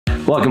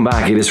Welcome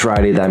back, it is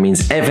Friday, that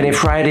means Infinite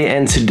Friday,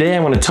 and today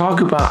I'm going to talk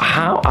about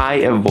how I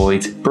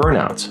avoid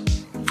burnout.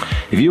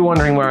 If you're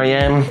wondering where I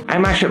am,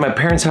 I'm actually at my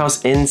parents'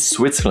 house in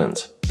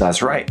Switzerland.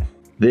 That's right.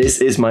 This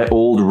is my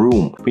old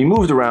room. We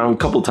moved around a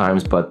couple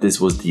times, but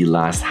this was the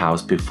last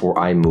house before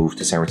I moved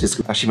to San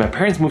Francisco. Actually, my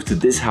parents moved to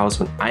this house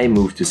when I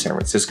moved to San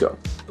Francisco.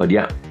 But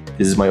yeah,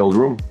 this is my old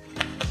room.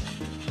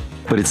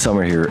 But it's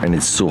summer here and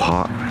it's so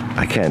hot.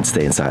 I can't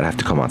stay inside, I have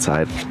to come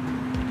outside.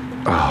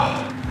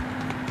 Oh.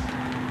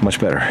 Much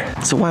better.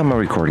 So why am I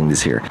recording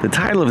this here? The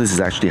title of this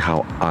is actually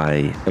how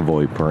I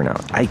avoid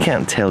burnout. I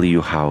can't tell you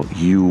how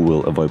you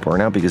will avoid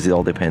burnout because it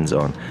all depends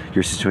on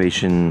your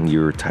situation,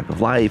 your type of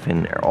life,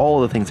 and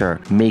all the things that are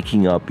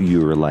making up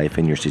your life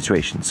and your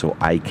situation. So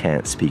I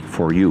can't speak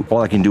for you. All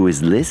I can do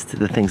is list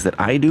the things that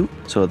I do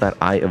so that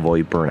I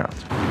avoid burnout.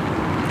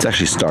 It's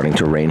actually starting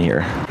to rain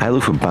here. I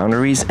look for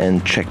boundaries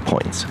and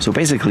checkpoints. So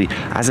basically,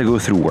 as I go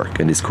through work,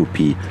 and this could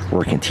be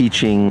work and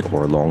teaching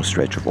or a long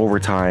stretch of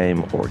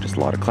overtime or just a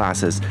lot of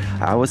classes,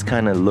 I always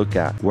kind of look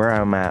at where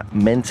I'm at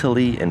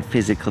mentally and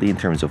physically in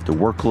terms of the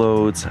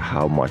workloads,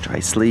 how much I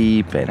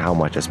sleep and how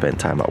much I spend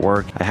time at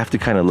work. I have to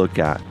kind of look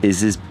at,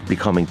 is this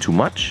becoming too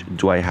much?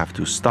 Do I have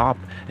to stop?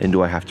 And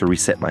do I have to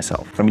reset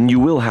myself? I mean, you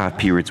will have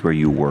periods where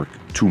you work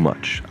too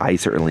much. I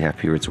certainly have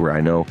periods where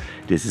I know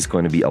this is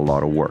going to be a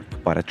lot of work,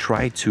 but I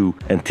try to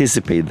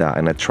anticipate that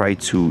and I try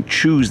to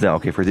choose that,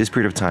 okay, for this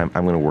period of time,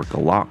 I'm going to work a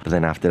lot, but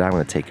then after that, I'm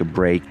going to take a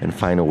break and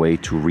find a way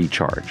to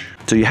recharge.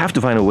 So you have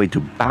to find a way to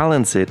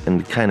balance it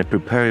and kind of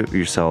prepare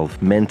yourself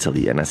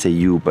mentally. And I say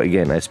you, but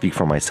again, I speak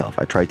for myself.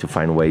 I try to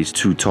find ways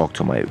to talk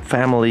to my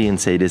family and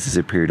say this is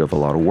a period of a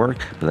lot of work,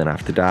 but then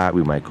after that,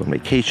 we might go on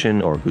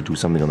vacation or go do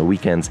something on the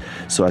weekends.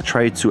 So I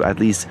try to at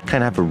least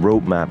kind of have a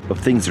roadmap of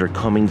things that are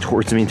coming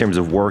towards me in terms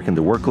of work and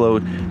the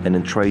workload, and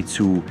then try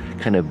to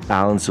kind of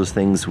balance those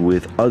things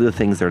with other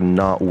things that are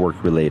not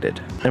work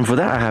related. And for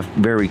that, I have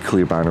very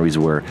clear boundaries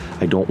where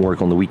I don't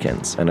work on the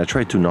weekends, and I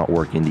try to not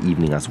work in the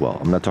evening as well.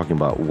 I'm not talking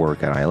about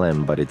work at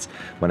ILM, but it's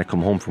when I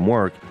come home from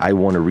work, I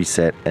want to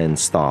reset and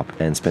stop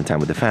and spend time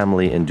with the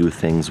family and do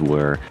things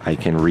where I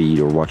can read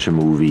or watch a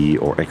movie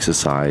or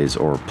exercise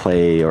or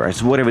play or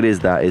whatever it is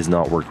that is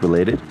not work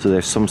related. So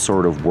there's some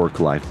sort of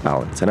work-life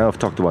balance. And I've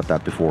talked about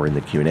that before in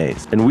the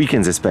Q&As. And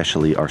weekends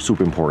especially are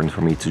super important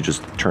for me to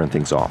just turn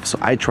things off. So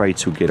I try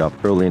to get up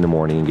early in the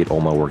morning and get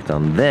all my work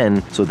done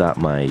then, so that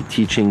my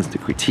teachings, the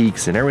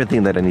critiques, and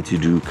everything that I need to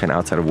do kind of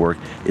outside of work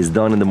is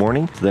done in the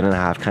morning. So then I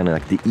have kind of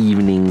like the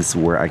evenings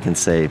where I can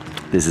say,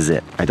 this is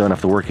it. I don't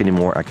have to work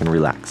anymore. I can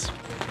relax.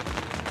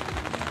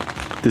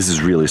 This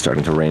is really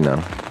starting to rain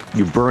now.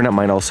 Your burnout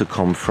might also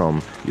come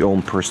from your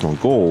own personal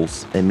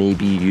goals, and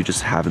maybe you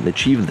just haven't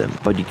achieved them.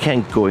 But you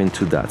can't go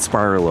into that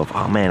spiral of,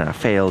 oh man, I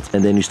failed,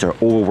 and then you start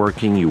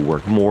overworking, you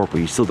work more, but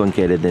you still don't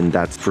get it. Then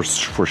that's for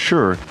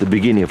sure the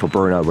beginning of a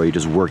burnout, where you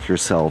just work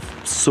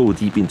yourself so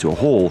deep into a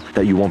hole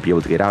that you won't be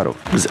able to get out of.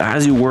 Because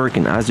as you work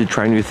and as you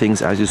try new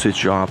things, as you switch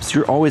jobs,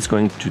 you're always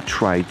going to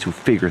try to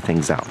figure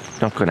things out.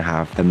 You're not going to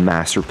have a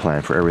master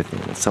plan for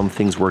everything. Some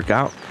things work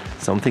out,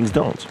 some things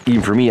don't.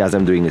 Even for me, as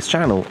I'm doing this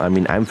channel, I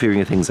mean, I'm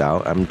figuring things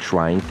out, I'm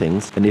trying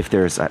things, and if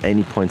there's at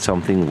any point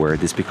something where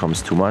this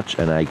becomes too much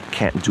and I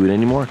can't do it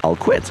anymore, I'll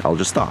quit, I'll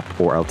just stop,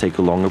 or I'll take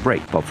a longer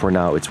break. But for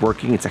now, it's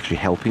working, it's actually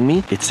helping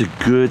me. It's a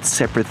good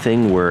separate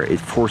thing where it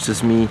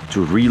forces me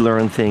to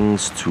relearn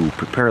things, to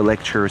prepare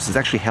lectures. It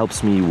actually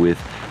helps me with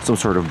some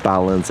sort of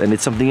balance, and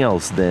it's something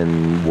else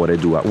than what I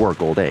do at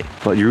work all day.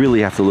 But you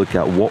really have to look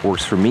at what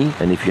works for me,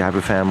 and if you have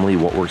a family,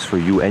 what works for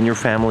you and your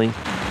family.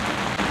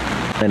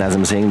 And as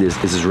I'm saying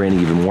this is raining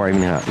even more. I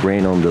even have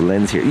rain on the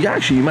lens here. Yeah,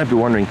 actually, you might be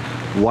wondering,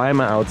 why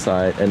am I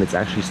outside and it's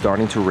actually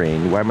starting to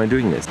rain? Why am I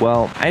doing this?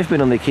 Well, I've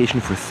been on vacation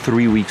for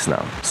 3 weeks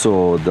now.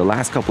 So the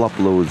last couple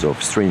uploads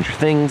of Stranger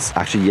Things,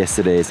 actually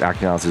yesterday's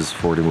acting analysis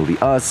for the movie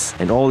Us,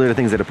 and all the other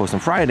things that I post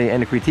on Friday,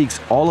 and the critiques,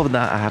 all of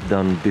that I have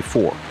done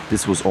before.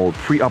 This was all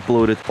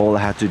pre-uploaded. All I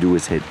had to do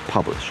is hit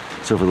publish.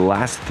 So for the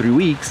last 3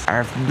 weeks,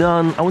 I've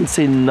done, I wouldn't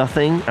say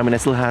nothing. I mean, I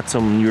still had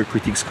some newer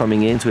critiques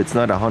coming in, so it's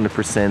not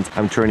 100%.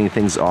 I'm turning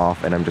things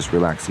off and I'm just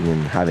relaxing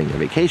and having a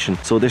vacation.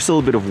 So there's still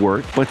a bit of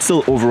work, but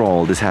still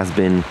overall, this has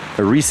been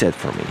a reset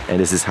for me. And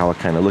this is how I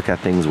kind of look at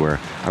things, where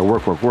I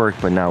work,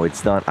 but now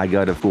it's done. I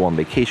gotta go on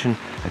vacation.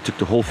 I took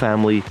the whole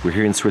family. We're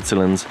here in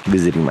Switzerland,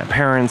 visiting my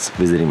parents,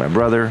 visiting my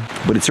brother,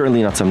 but it's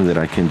certainly not something that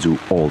I can do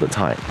all the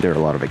time. There are a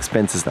lot of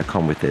expenses that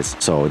come with this.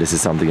 So this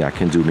is something I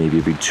can do maybe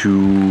every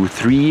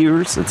 2-3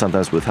 years, and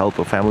sometimes with help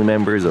of family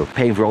members, of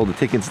paying for all the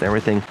tickets and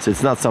everything. So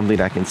it's not something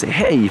that I can say,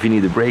 hey, if you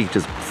need a break,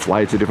 just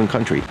fly to a different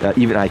country.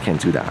 Even I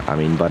can't do that. I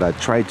mean, but I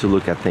try to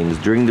look at things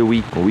during the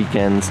week, on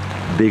weekends,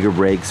 bigger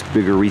breaks,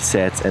 bigger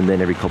resets, and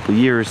then every couple of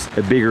years,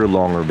 a bigger,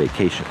 longer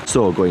vacation.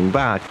 So going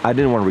back, I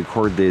didn't want to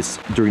record this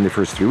during the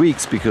first 3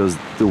 weeks because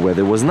the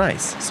weather was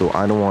nice. So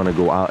I don't want to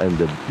go out and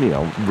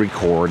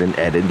record and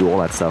edit and do all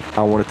that stuff.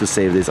 I wanted to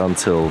save this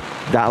until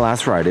that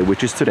last Friday,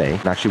 which is today.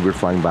 And actually, we're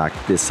flying back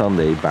this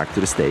Sunday back to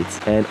the States.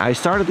 And I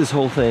started this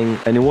whole thing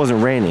and it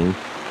wasn't raining.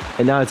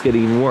 And now it's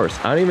getting even worse.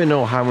 I don't even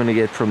know how I'm gonna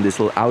get from this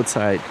little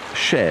outside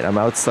shed. I'm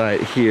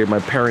outside here, my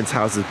parents'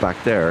 house is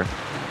back there.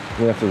 I'm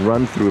gonna have to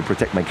run through and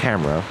protect my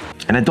camera.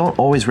 And I don't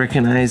always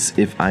recognize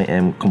if I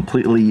am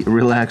completely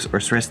relaxed or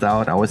stressed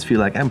out. I always feel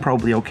like I'm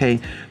probably okay,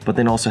 but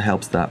then also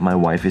helps that my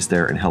wife is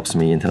there and helps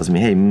me and tells me,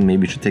 hey,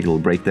 maybe you should take a little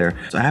break there.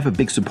 So I have a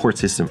big support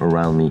system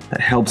around me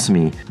that helps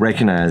me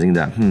recognizing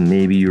that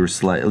maybe you're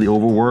slightly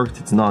overworked.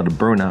 It's not a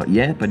burnout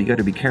yet, but you got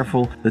to be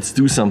careful. Let's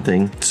do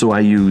something. So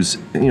I use,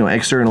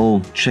 external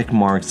check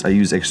marks. I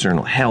use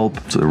external help.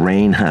 So the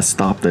rain has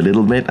stopped a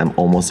little bit. I'm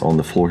almost on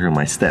the floor here on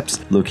my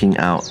steps, looking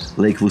out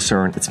Lake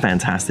Lucerne. It's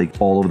fantastic.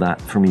 All of that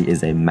for me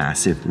is a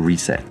massive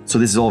reset. So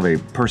this is all very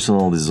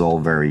personal. This is all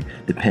very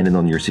dependent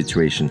on your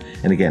situation.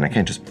 And again, I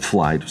can't just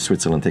fly to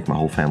Switzerland and take my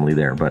whole family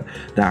there, but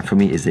that for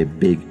me is a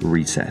big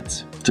reset.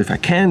 So if I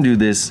can do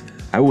this,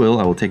 I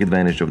will take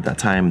advantage of that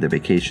time, the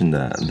vacation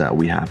that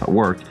we have at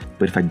work.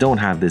 But if I don't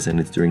have this and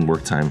it's during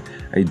work time,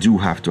 I do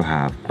have to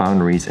have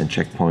boundaries and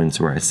checkpoints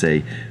where I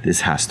say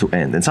this has to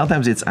end. And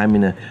sometimes it's I'm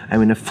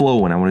in a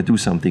flow and I want to do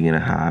something and I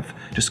have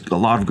just a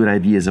lot of good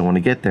ideas. I want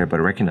to get there, but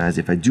I recognize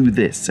if I do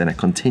this and I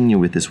continue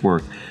with this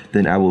work,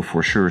 then I will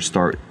for sure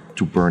start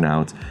to burn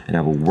out and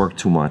I will work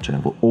too much and I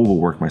will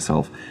overwork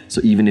myself.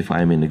 So even if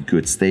I'm in a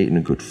good state, in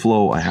a good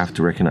flow, I have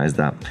to recognize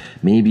that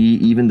maybe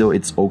even though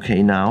it's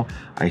okay now,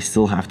 I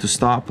still have to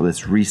stop.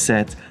 Let's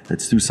reset.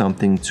 Let's do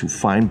something to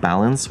find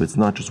balance. So it's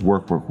not just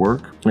work.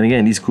 And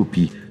again, these could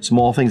be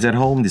small things at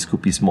home. This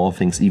could be small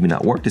things even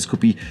at work. This could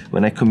be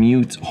when I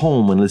commute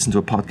home and listen to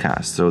a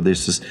podcast. So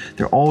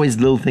there are always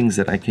little things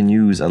that I can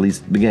use, at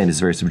least again, it's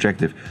very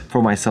subjective,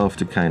 for myself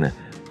to kind of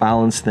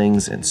balance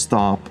things and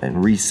stop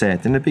and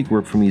reset. And the big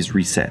word for me is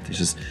reset. It's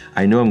just,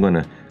 I know I'm going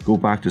to go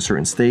back to a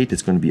certain state.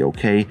 It's going to be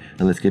okay.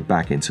 And let's get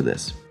back into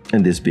this.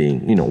 And this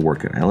being,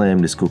 work at LM,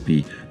 this could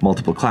be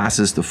multiple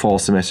classes. The fall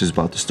semester is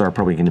about to start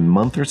probably in a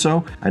month or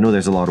so. I know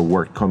there's a lot of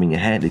work coming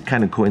ahead. It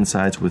kind of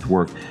coincides with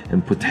work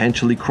and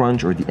potentially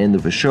crunch or the end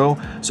of a show.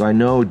 So I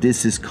know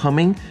this is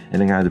coming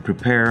and I'm going to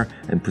prepare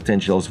and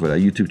potentially also with our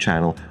YouTube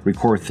channel,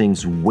 record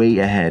things way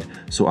ahead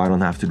so I don't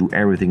have to do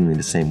everything in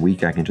the same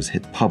week. I can just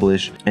hit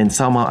publish. And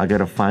somehow I got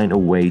to find a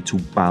way to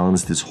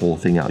balance this whole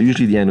thing out.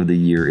 Usually the end of the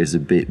year is a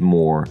bit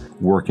more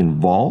work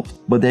involved.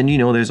 But then,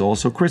 there's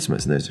also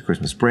Christmas. There's a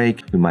Christmas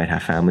break. We might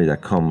have family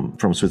that come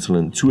from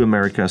Switzerland to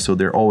America. So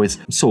there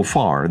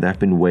have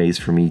been ways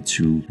for me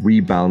to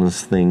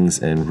rebalance things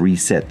and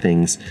reset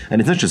things. And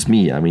it's not just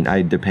me.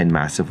 I depend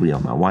massively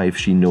on my wife.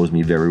 She knows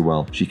me very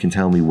well. She can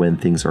tell me when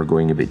things are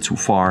going a bit too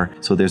far.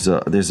 So there's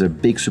a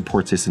big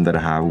support system that I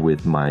have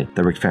with my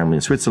direct family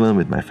in Switzerland,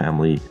 with my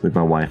family, with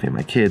my wife and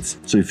my kids.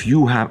 So if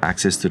you have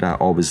access to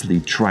that, obviously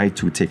try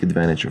to take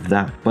advantage of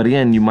that. But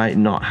again, you might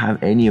not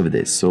have any of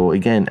this. So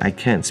again, I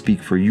can't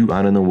speak for you.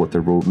 I don't know what the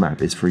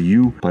roadmap is for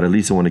you, but at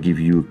least I want to give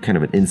you kind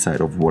of an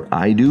insight of what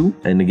I do.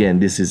 And again,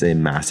 this is a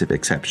massive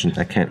exception.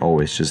 I can't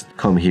always just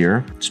come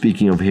here.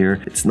 Speaking of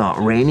here, it's not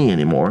raining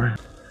anymore.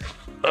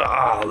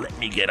 Let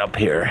me get up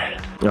here.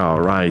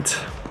 All right.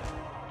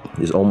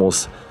 This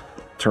almost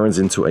turns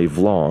into a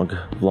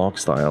vlog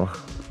style.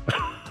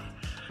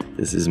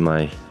 This is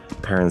my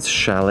parents'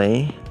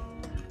 chalet.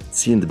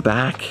 See in the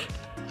back.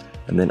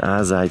 And then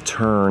as I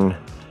turn,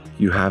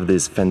 you have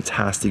this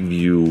fantastic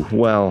view.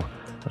 Well,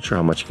 not sure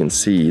how much you can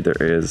see. There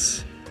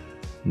is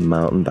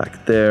mountain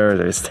back there.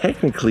 There's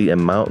technically a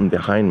mountain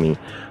behind me,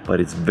 but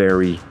it's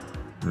very,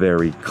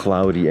 very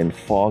cloudy and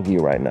foggy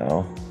right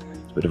now.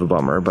 It's a bit of a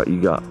bummer, but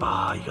you got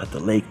the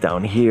lake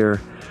down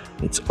here.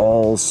 It's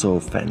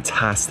also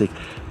fantastic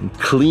and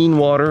clean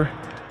water.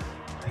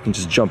 I can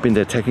just jump in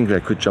there. Technically, I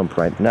could jump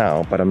right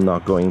now, but I'm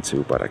not going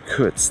to. But I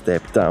could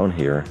step down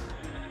here.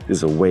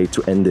 There's a way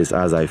to end this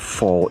as I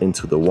fall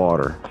into the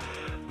water.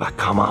 But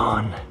come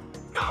on,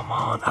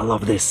 I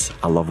love this.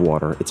 I love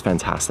water. It's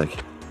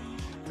fantastic.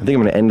 I think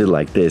I'm gonna end it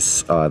like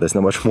this. There's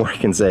not much more I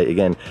can say.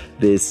 Again,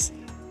 this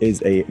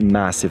is a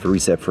massive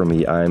reset for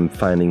me. I'm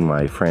finding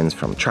my friends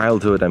from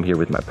childhood. I'm here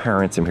with my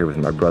parents. I'm here with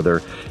my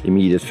brother,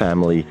 immediate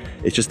family.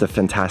 It's just a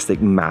fantastic,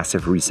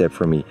 massive reset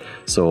for me.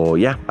 So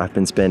yeah, I've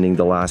been spending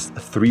the last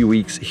 3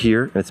 weeks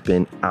here. It's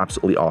been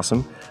absolutely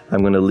awesome.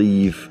 I'm gonna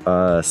leave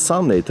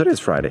Sunday, today's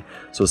Friday.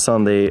 So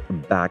Sunday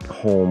back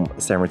home,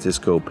 San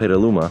Francisco,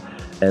 Petaluma,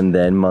 and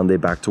then Monday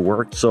back to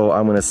work. So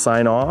I'm gonna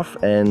sign off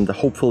and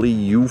hopefully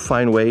you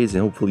find ways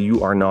and hopefully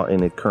you are not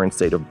in a current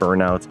state of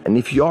burnout. And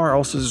if you are,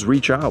 also just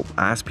reach out,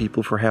 ask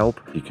people for help.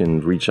 You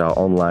can reach out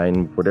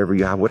online, whatever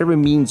you have, whatever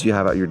means you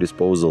have at your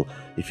disposal.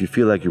 If you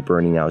feel like you're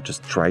burning out,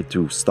 just try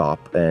to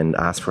stop and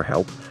ask for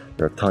help.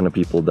 There are a ton of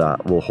people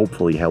that will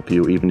hopefully help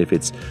you, even if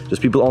it's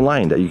just people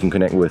online that you can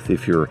connect with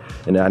if you're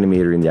an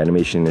animator in the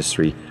animation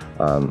industry.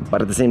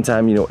 But at the same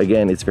time,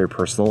 again, it's very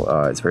personal,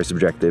 it's very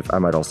subjective. I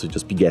might also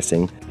just be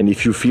guessing. And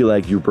if you feel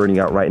like you're burning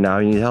out right now,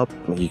 you need help,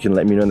 you can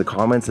let me know in the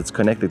comments. Let's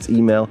connect, let's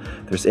email.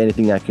 If there's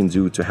anything I can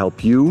do to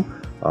help you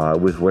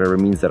with whatever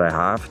means that I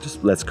have,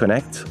 just let's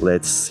connect.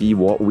 Let's see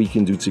what we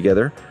can do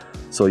together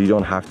so you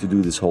don't have to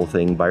do this whole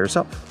thing by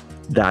yourself.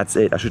 That's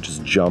it. I should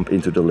just jump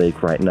into the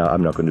lake right now.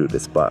 I'm not going to do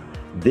this, but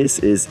this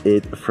is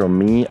it from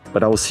me.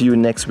 But I will see you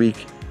next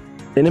week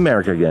in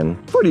America again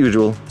for the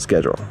usual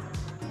schedule.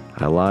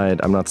 I lied.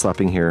 I'm not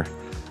stopping here.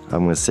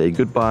 I'm gonna say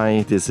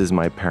goodbye. This is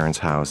my parents'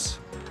 house.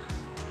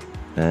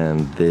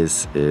 And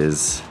this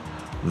is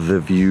the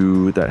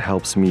view that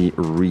helps me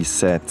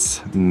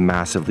reset.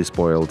 Massively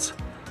spoiled.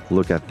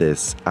 Look at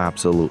this,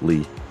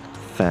 absolutely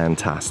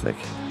fantastic.